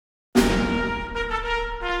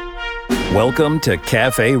Welcome to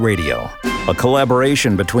Cafe Radio, a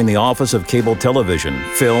collaboration between the Office of Cable Television,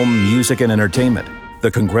 Film, Music, and Entertainment, the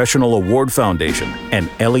Congressional Award Foundation, and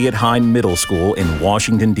Elliott Hine Middle School in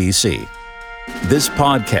Washington, D.C. This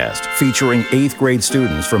podcast, featuring 8th grade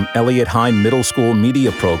students from Elliott Hine Middle School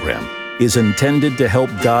Media Program, is intended to help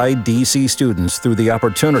guide D.C. students through the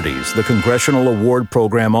opportunities the Congressional Award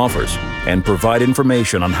Program offers and provide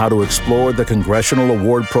information on how to explore the Congressional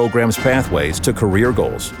Award Program's pathways to career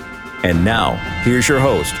goals. And now, here's your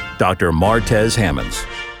host, Dr. Martez Hammonds.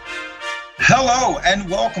 Hello and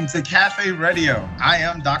welcome to Cafe Radio. I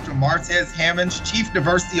am Dr. Martez Hammonds, Chief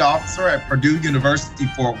Diversity Officer at Purdue University,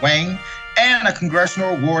 Fort Wayne, and a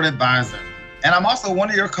Congressional Award Advisor. And I'm also one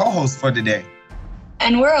of your co-hosts for today.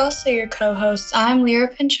 And we're also your co-hosts. I'm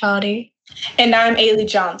Lyra Pinchatti. And I'm Ailey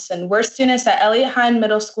Johnson. We're students at Elliott Hine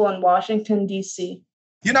Middle School in Washington, D.C.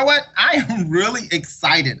 You know what? I am really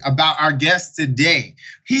excited about our guest today.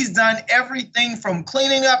 He's done everything from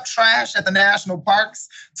cleaning up trash at the national parks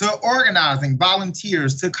to organizing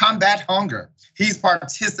volunteers to combat hunger. He's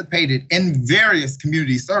participated in various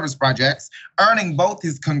community service projects, earning both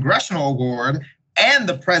his Congressional Award and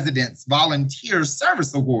the President's Volunteer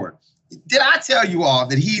Service Award. Did I tell you all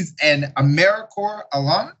that he's an AmeriCorps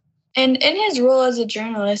alum? And in his role as a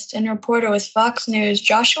journalist and reporter with Fox News,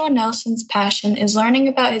 Joshua Nelson's passion is learning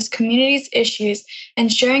about his community's issues and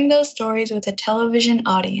sharing those stories with a television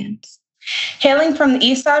audience. Hailing from the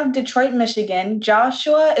east side of Detroit, Michigan,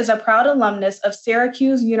 Joshua is a proud alumnus of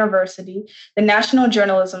Syracuse University, the National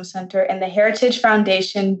Journalism Center, and the Heritage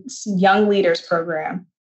Foundation's Young Leaders Program.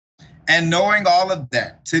 And knowing all of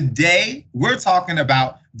that, today we're talking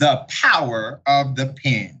about the power of the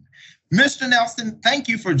pen. Mr. Nelson, thank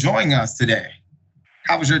you for joining us today.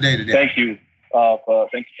 How was your day today? Thank you. Thank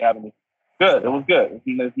you for having me. Good. It was good.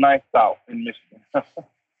 It's nice out in Michigan.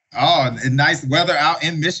 Oh, nice weather out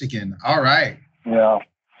in Michigan. All right. Yeah.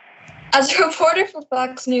 As a reporter for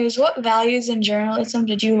Fox News, what values in journalism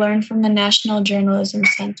did you learn from the National Journalism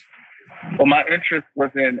Center? Well, my interest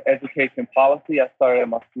was in education policy. I started at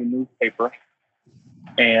my school newspaper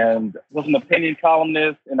and was an opinion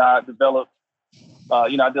columnist, and I developed I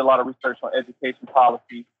did a lot of research on education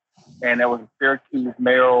policy, and there was a Syracuse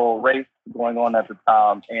mayoral race going on at the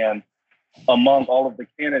time. And among all of the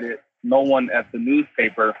candidates, no one at the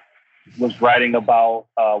newspaper was writing about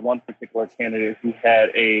one particular candidate who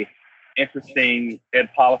had a interesting ed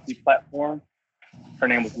policy platform. Her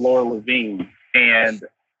name was Laura Levine, and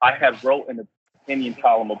I had wrote an opinion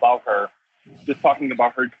column about her, just talking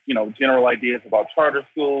about her, general ideas about charter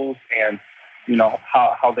schools and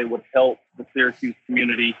how they would help the Syracuse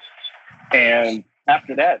community. And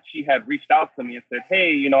after that, she had reached out to me and said,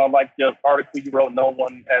 hey, I like your article you wrote. No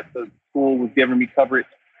one at the school was giving me coverage,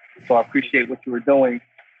 so I appreciate what you were doing.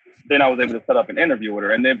 Then I was able to set up an interview with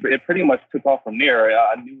her. And then it pretty much took off from there.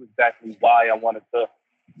 I knew exactly why I wanted to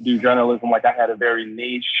do journalism. Like, I had a very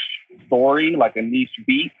niche story, like a niche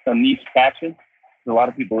beat, a niche passion. A lot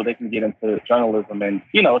of people, they can get into journalism and,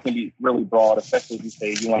 it can be really broad, especially if you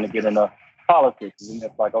say you want to get into politics. And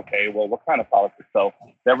it's like, okay, well, what kind of politics? So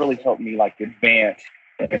that really helped me advance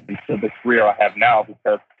into the career I have now,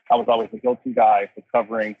 because I was always the go-to guy for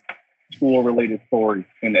covering school-related stories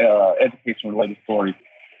and education-related stories.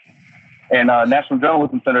 And National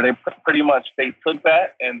Journalism Center, they pretty much, they took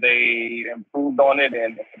that and they improved on it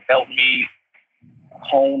and helped me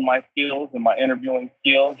hone my skills and my interviewing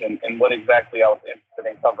skills and what exactly I was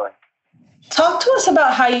interested in covering. Talk to us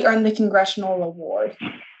about how you earned the Congressional Award.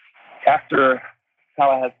 After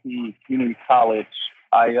Tallahassee Community College,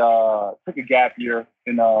 I took a gap year,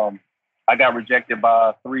 and I got rejected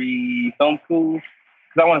by 3 film schools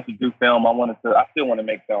because I wanted to do film. I still want to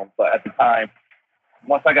make film, but at the time,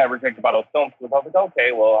 once I got rejected by those film schools, I was like,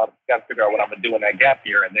 okay, well, I've got to figure out what I'm going to do in that gap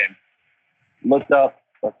year. And then looked up,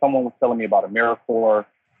 someone was telling me about AmeriCorps.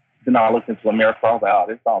 Then I looked into AmeriCorps. I was like, oh,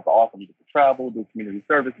 this sounds awesome. You get to travel, do community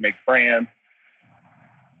service, make friends.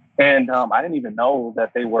 And I didn't even know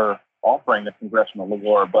that they were offering the Congressional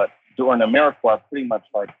Award, but during AmeriCorps, I pretty much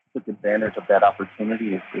took advantage of that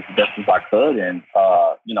opportunity as best as I could. And,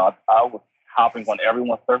 I was hopping on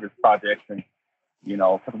everyone's service projects and,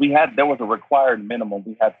 because there was a required minimum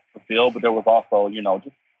we had to fulfill, but there was also,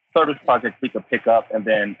 just service projects we could pick up. And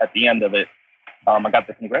then at the end of it, I got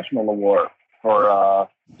the Congressional Award for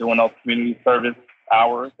doing those community service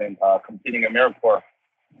hours and completing AmeriCorps.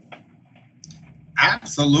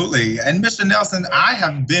 Absolutely. And Mr. Nelson, I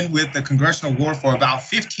have been with the Congressional Award for about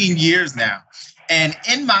 15 years now. And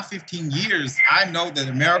in my 15 years, I know that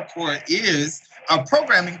AmeriCorps is a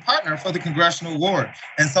programming partner for the Congressional Award.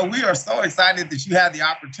 And so we are so excited that you had the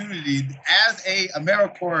opportunity as a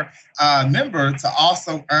AmeriCorps member to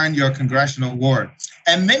also earn your Congressional Award.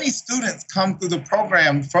 And many students come through the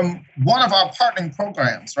program from one of our partnering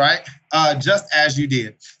programs, right? Just as you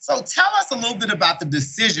did. So tell us a little bit about the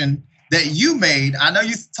decision that you made. I know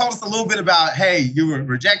you told us a little bit about, hey, you were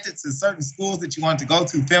rejected to certain schools that you wanted to go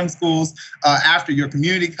to, film schools, after your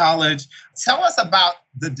community college. Tell us about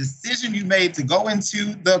the decision you made to go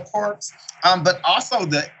into the corps, but also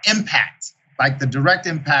the impact, like the direct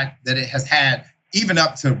impact that it has had even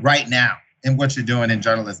up to right now in what you're doing in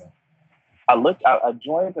journalism. I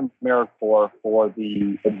joined AmeriCorps for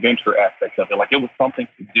the adventure aspect of it. Like, it was something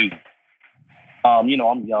to do. I'm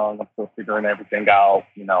young. I'm still figuring everything out.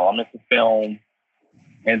 I'm into film.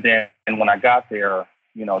 And then when I got there,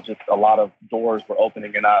 just a lot of doors were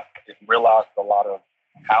opening, and I realized a lot of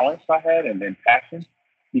talents I had and then passion,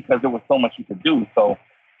 because there was so much you could do. So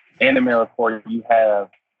in AmeriCorps, you have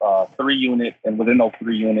 3 units, and within those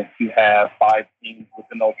 3 units, you have 5 teams.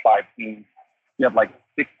 Within those 5 teams, you have like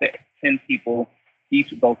 6 to 10 people.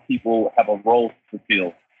 Each of those people have a role to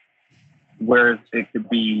fulfill. Whereas it could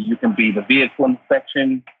be, you can be the vehicle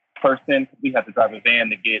inspection person. We have to drive a van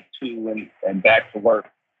to get to and back to work.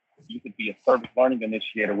 You could be a service learning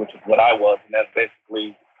initiator, which is what I was. And that's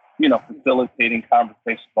basically, facilitating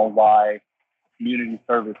conversations on why community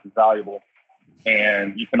service is valuable.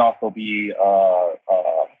 And you can also be,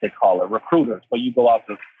 they call it recruiter. So you go out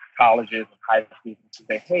to colleges and high schools and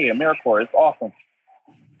say, hey, AmeriCorps is awesome.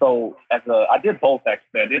 So I did both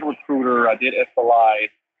actually. I did recruiter, I did SLI.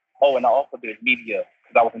 Oh, and I also did media,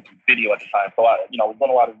 because I was into video at the time. So I was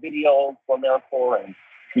doing a lot of videos for AmeriCorps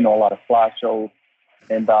and, a lot of slideshows.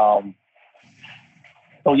 And so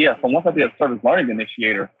once I did a service learning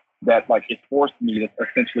initiator, that it forced me to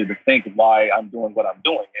essentially to think why I'm doing what I'm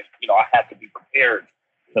doing. And, I had to be prepared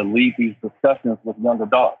to lead these discussions with young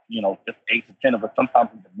adults, just 8 to 10 of us,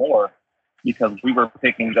 sometimes even more, because we were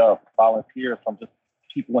picking up volunteers from just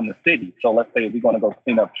people in the city. So let's say we're going to go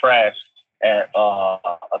clean up trash at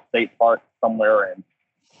a state park somewhere in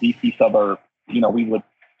DC suburb, we would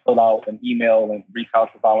fill out an email and reach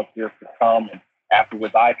out to volunteers to come. And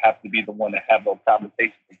afterwards, I'd have to be the one to have those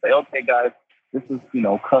conversations and say, okay, guys, this is,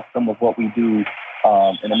 custom of what we do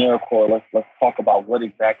in AmeriCorps. Let's talk about why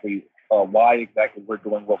exactly we're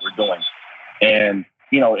doing what we're doing. And,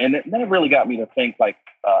 and that really got me to think,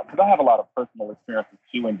 because I have a lot of personal experiences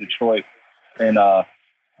too in Detroit, and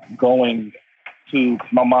going to,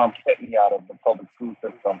 my mom kept me out of the public school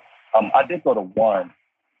system. I did go to one,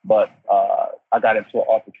 but I got into an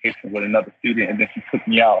altercation with another student, and then she took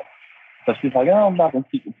me out. So she's like, oh, I'm not going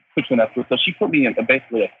to put you in that school. So she put me in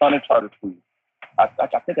basically a ton of charter schools. I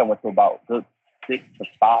think I went to about good 6 to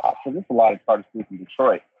 5. So there's a lot of charter schools in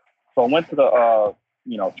Detroit. So I went to the,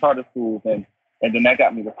 charter schools, and then that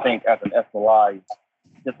got me to think as an SLI,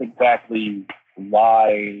 just exactly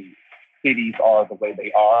why cities are the way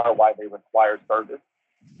they are, why they require service,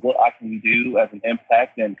 what I can do as an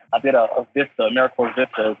impact. And I did a Vista, AmeriCorps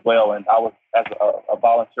Vista as well. And I was, as a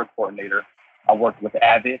volunteer coordinator, I worked with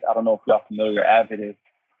AVID. I don't know if y'all familiar. AVID is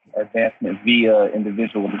Advancement Via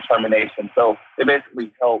Individual Determination. So they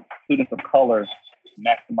basically help students of color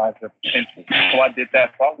maximize their potential. So I did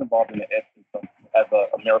that. So I was involved in the ed system as a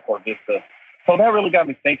AmeriCorps Vista. So that really got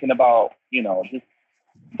me thinking about, just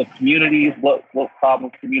the communities, what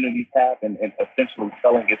problems communities have, and essentially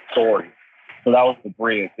telling its story. So that was the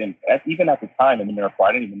bridge. And even at the time in AmeriCorps,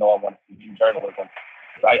 I didn't even know I wanted to do journalism.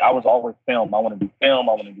 I was always film. I want to do film.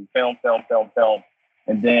 I want to do film.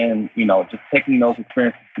 And then, just taking those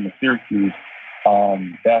experiences from the Syracuse,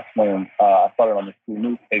 that's when I started on the school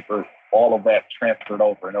newspaper. All of that transferred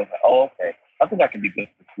over. And I was like, oh, okay, I think I can be good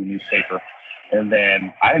for the school newspaper. And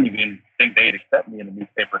then I didn't even think they'd accept me in the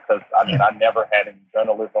newspaper, because, I never had any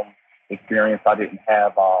journalism experience. I didn't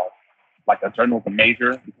have a journalism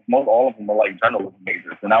major, because all of them were journalism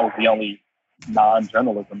majors. And I was the only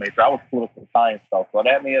non-journalism major. I was political science though, so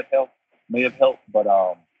that may have helped. But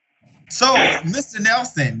So, Mr.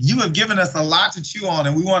 Nelson, you have given us a lot to chew on,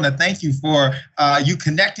 and we want to thank you for you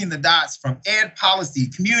connecting the dots from ed policy,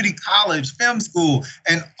 community college, film school,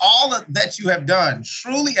 and all of that you have done.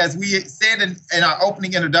 Truly, as we said in our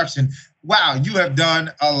opening introduction, wow, you have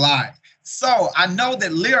done a lot. So I know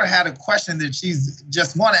that Lyra had a question that she's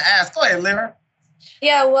just want to ask. Go ahead, Lyra.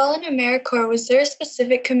 Yeah, well, in AmeriCorps, was there a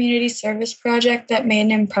specific community service project that made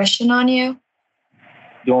an impression on you?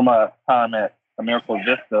 During my time at AmeriCorps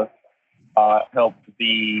Vista, helped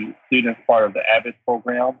the students part of the AVID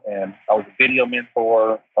program, and I was a video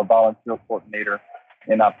mentor, a volunteer coordinator,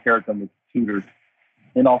 and I paired them with tutors,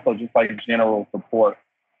 and also just general support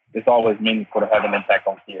it's always meaningful to have an impact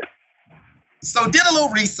on kids. So did a little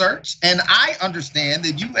research, and I understand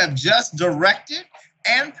that you have just directed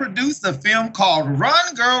and produced a film called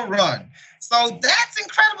Run, Girl, Run. So that's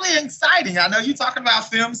incredibly exciting. I know you're talking about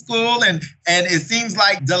film school, and it seems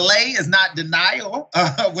like delay is not denial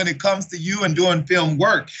when it comes to you and doing film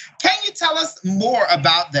work. Can you tell us more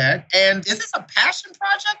about that? And is this a passion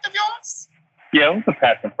project of yours? Yeah, it was a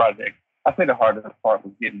passion project. I think the hardest part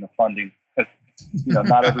was getting the funding.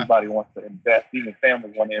 Not everybody wants to invest. Even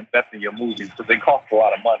families want to invest in your movies because they cost a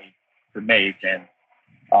lot of money to make. And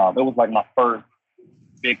it was like my first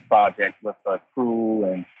big project with a crew,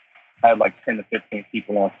 and I had like 10 to 15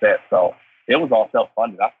 people on set. So it was all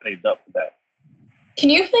self-funded. I saved up for that. Can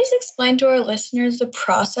you please explain to our listeners the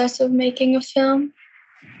process of making a film?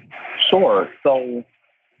 Sure. So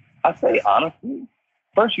I say honestly,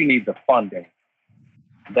 first you need the funding.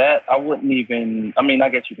 That I wouldn't even, I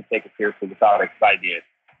guess you can take it seriously without excited.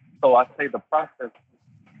 So I say the process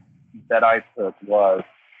that I took was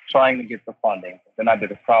trying to get the funding. Then I did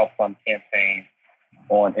a crowdfund campaign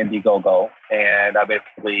on Indiegogo, and I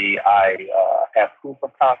have proof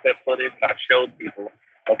of concept footage, and I showed people,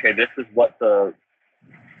 okay, this is what the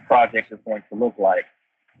project is going to look like.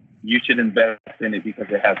 You should invest in it because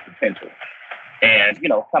it has potential. And, it's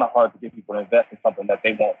kind of hard to get people to invest in something that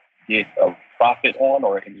they won't get a profit on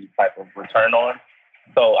or any type of return on.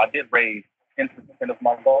 So I did raise 10% of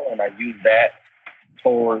my goal, and I used that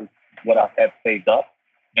towards what I had saved up.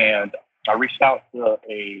 And I reached out to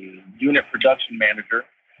a unit production manager,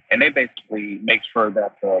 and they basically make sure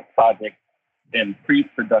that the project in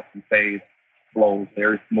pre-production phase flows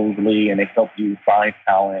very smoothly, and they help you find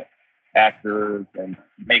talent, actors, and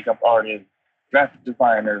makeup artists, graphic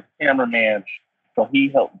designers, cameramen. So he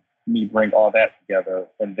helped me bring all that together.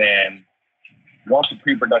 And then once the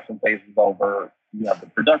pre-production phase is over, you have the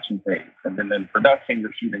production phase. And then in production,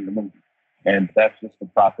 you're shooting the movie. And that's just the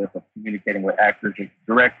process of communicating with actors and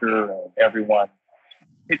director and everyone,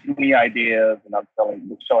 pitching me ideas, and I'm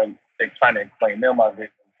trying to explain them my vision.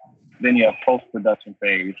 Then you have post-production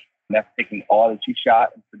phase, and that's taking all that you shot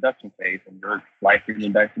in production phase, and you're slicing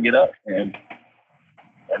and dicing it up. And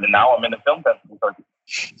then now I'm in the film festival circuit.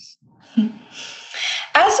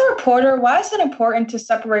 As a reporter, why is it important to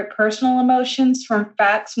separate personal emotions from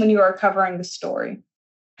facts when you are covering the story?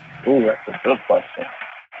 Oh, that's a good question.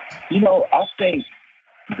 I think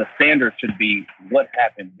the standard should be what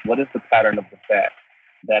happened. What is the pattern of the fact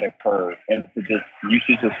that occurred? And you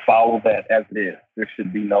should just follow that as it is. There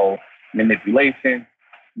should be no manipulation,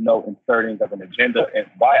 no inserting of an agenda. And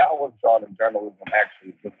why I was drawn to journalism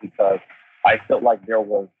actually was because I felt like there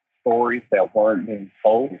was stories that weren't being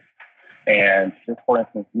told. And just for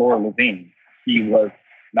instance, Laura Levine, she was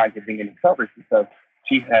not getting any coverage because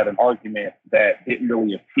she had an argument that didn't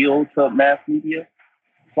really appeal to mass media.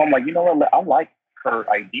 So I'm like, I like her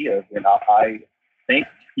ideas, and I think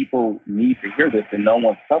people need to hear this, and no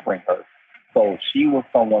one's covering her. So she was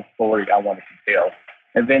someone's story I wanted to tell.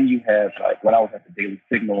 And then you had, like, when I was at the Daily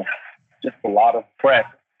Signal, just a lot of press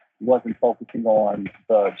wasn't focusing on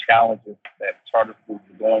the challenges that charter schools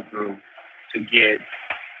were going through to get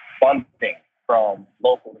funding from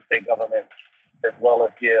local and state governments, as well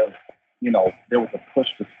as give, there was a push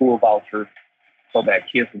to school vouchers so that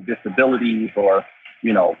kids with disabilities or,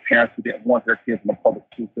 parents who didn't want their kids in the public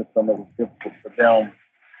school system, it was difficult for them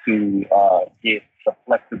to get the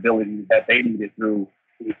flexibility that they needed through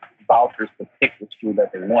these vouchers to pick the school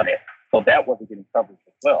that they wanted. So that wasn't getting covered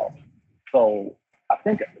as well. So I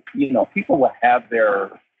think, people will have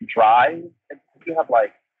their drive. You have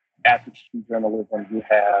like advocacy journalism, you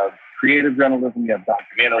have creative journalism, you have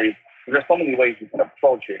documentaries. There's so many ways you can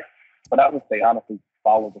approach it. But I would say, honestly,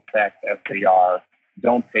 follow the facts as they are.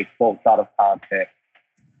 Don't take quotes out of context.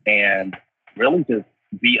 And really just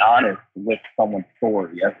be honest with someone's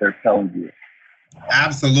story as they're telling you.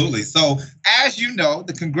 Absolutely. So, as you know,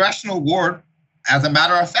 the Congressional Award, as a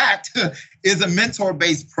matter of fact, is a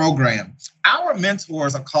mentor-based program. Our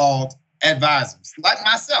mentors are called advisors, like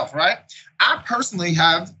myself, right? I personally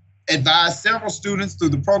have advised several students through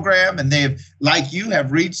the program, and they've, like you,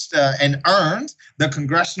 have reached and earned the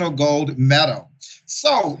Congressional Gold Medal.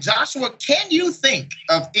 So, Joshua, can you think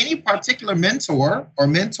of any particular mentor or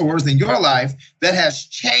mentors in your life that has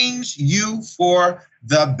changed you for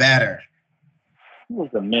the better? Who was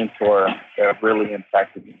a mentor that really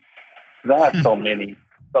impacted me? Because I have so many.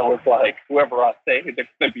 So it's like, whoever I say, they're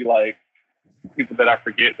going to be like, people that I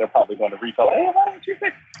forget, they're probably going to reach out, hey, why don't you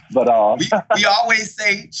think? But we always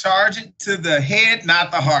say, charge it to the head,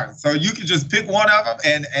 not the heart. So you can just pick one of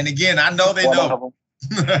them. And again, I know they know.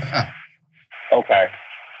 Okay.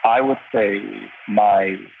 I would say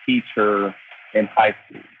my teacher in high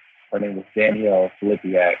school. Her name was Danielle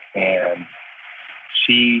Filipiak, and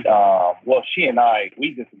she and I,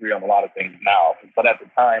 we disagree on a lot of things now, but at the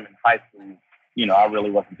time in high school, I really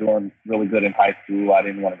wasn't doing really good in high school. I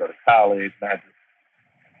didn't want to go to college. And I had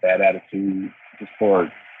this bad attitude just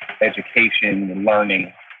for education and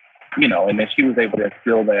learning, and then she was able to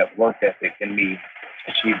instill that work ethic in me.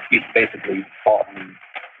 And she basically taught me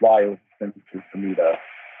why it was essential for me to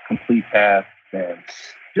complete tasks and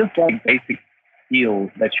just like basic skills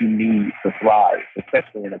that you need to thrive,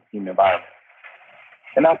 especially in a team environment.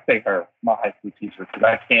 And I'll say her, my high school teacher, because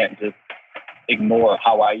I can't just ignore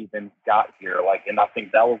how I even got here. And I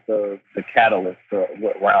think that was the catalyst to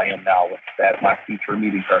where I am now with that, my teacher,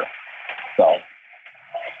 meeting her. So,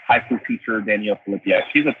 high school teacher, Danielle Filipiak.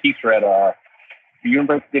 She's a teacher at the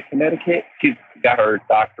University of Connecticut. She's got her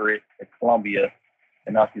doctorate at Columbia,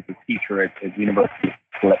 and now she's a teacher at the University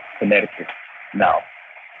of Connecticut now.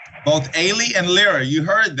 Both Ailey and Lyra, you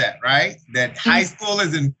heard that, right? That high school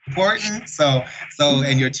is important. So,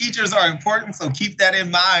 and your teachers are important. So keep that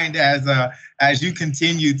in mind as you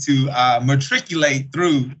continue to matriculate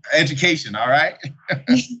through education. All right.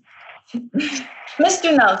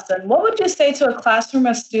 Mr. Nelson, what would you say to a classroom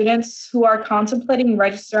of students who are contemplating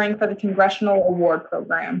registering for the Congressional Award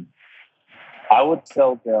Program? I would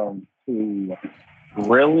tell them to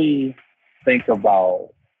really think about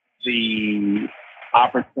the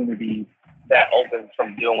opportunity that opens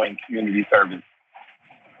from doing community service.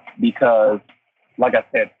 Because, like I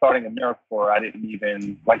said, starting AmeriCorps, I didn't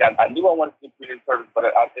even, I knew I wanted to do community service, but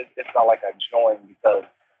it's not like I joined because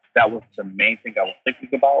that was the main thing I was thinking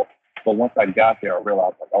about. But once I got there, I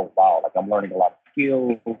realized, oh, wow, I'm learning a lot of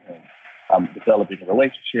skills, and I'm developing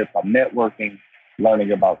relationships, I'm networking,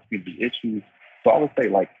 learning about community issues. So I would say,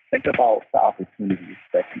 think about the opportunities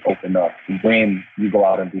that can open up when you go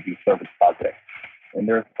out and do these service projects. And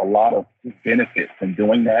there's a lot of benefits in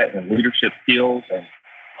doing that, and leadership skills and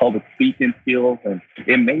public speaking skills. And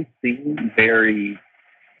it may seem very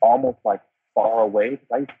almost far away, because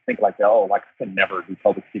I used to think I could never do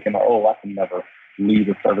public speaking, or I can never lead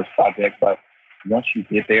a service project. But once you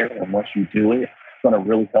get there and once you do it, it's going to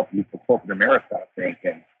really help you for corporate America, I think,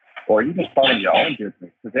 or even starting your own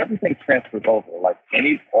business, because everything transfers over.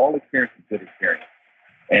 All experience is good experience.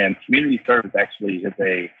 And community service actually is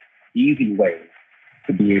a easy way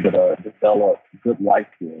to be able to develop good life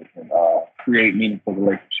skills and create meaningful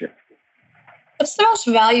relationships. What's the most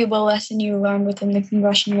valuable lesson you learned within the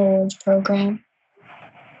Congressional Awards Program?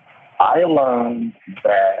 I learned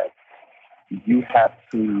that you have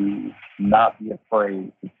to not be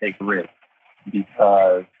afraid to take risks,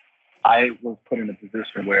 because I was put in a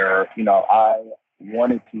position where, I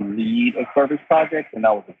wanted to lead a service project and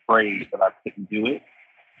I was afraid that I couldn't do it.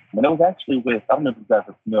 And it was actually with, I don't know if you guys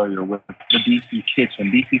are familiar with the DC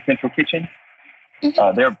Kitchen, DC Central Kitchen.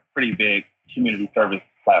 Mm-hmm. They're a pretty big community service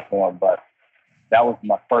platform, but that was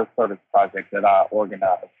my first service project that I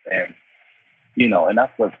organized. And, and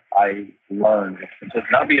that's what I learned, is to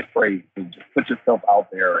just not be afraid to just put yourself out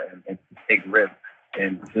there and to take risks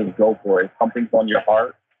and just go for it. If something's on your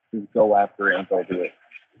heart, just go after it and go do it.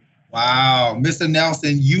 Wow. Mr.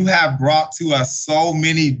 Nelson, you have brought to us so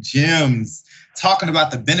many gems talking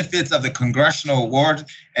about the benefits of the Congressional Award.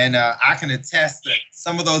 And I can attest that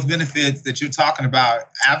some of those benefits that you're talking about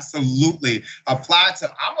absolutely apply to,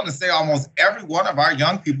 I'm going to say, almost every one of our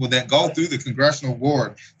young people that go through the Congressional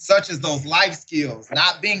Award, such as those life skills,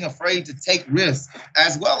 not being afraid to take risks,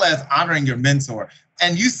 as well as honoring your mentor.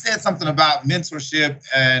 And you said something about mentorship,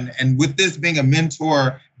 and with this being a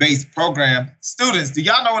mentor-based program, students, do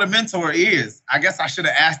y'all know what a mentor is? I guess I should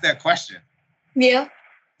have asked that question. Yeah.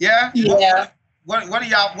 Yeah? Yeah. What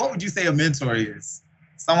would you say a mentor is?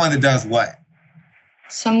 Someone that does what?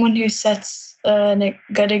 Someone who sets a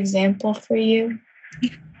good example for you.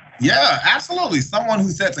 Yeah, absolutely. Someone who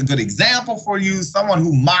sets a good example for you, someone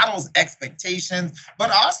who models expectations,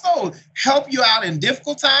 but also help you out in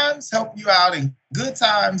difficult times, help you out in good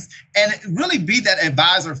times, and really be that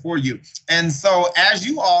advisor for you. And so as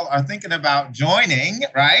you all are thinking about joining,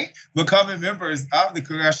 right, becoming members of the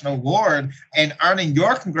Congressional Award and earning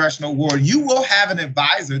your Congressional Award, you will have an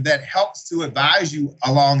advisor that helps to advise you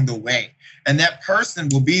along the way. And that person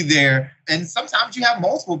will be there. And sometimes you have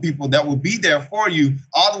multiple people that will be there for you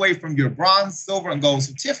all the way from your bronze, silver, and gold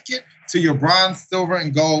certificate to your bronze, silver,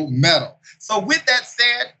 and gold medal. So with that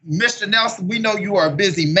said, Mr. Nelson, we know you are a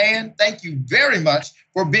busy man. Thank you very much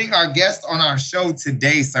for being our guest on our show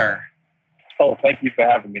today, sir. Oh, thank you for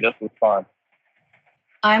having me. This was fun.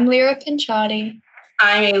 I'm Lyra Pinchotti.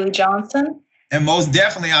 I'm Ailey Johnson. And most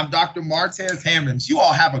definitely, I'm Dr. Martez Hammonds. You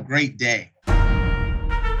all have a great day.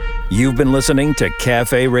 You've been listening to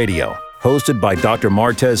Cafe Radio, hosted by Dr.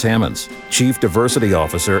 Martez Hammonds, Chief Diversity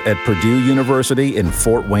Officer at Purdue University in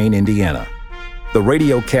Fort Wayne, Indiana. The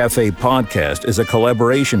Radio Cafe podcast is a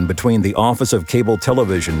collaboration between the Office of Cable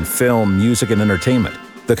Television, Film, Music, and Entertainment,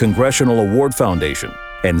 the Congressional Award Foundation,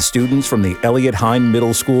 and students from the Elliott Hine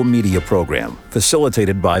Middle School Media Program,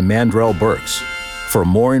 facilitated by Mandrell Burks. For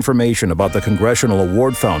more information about the Congressional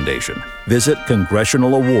Award Foundation, visit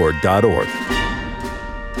congressionalaward.org.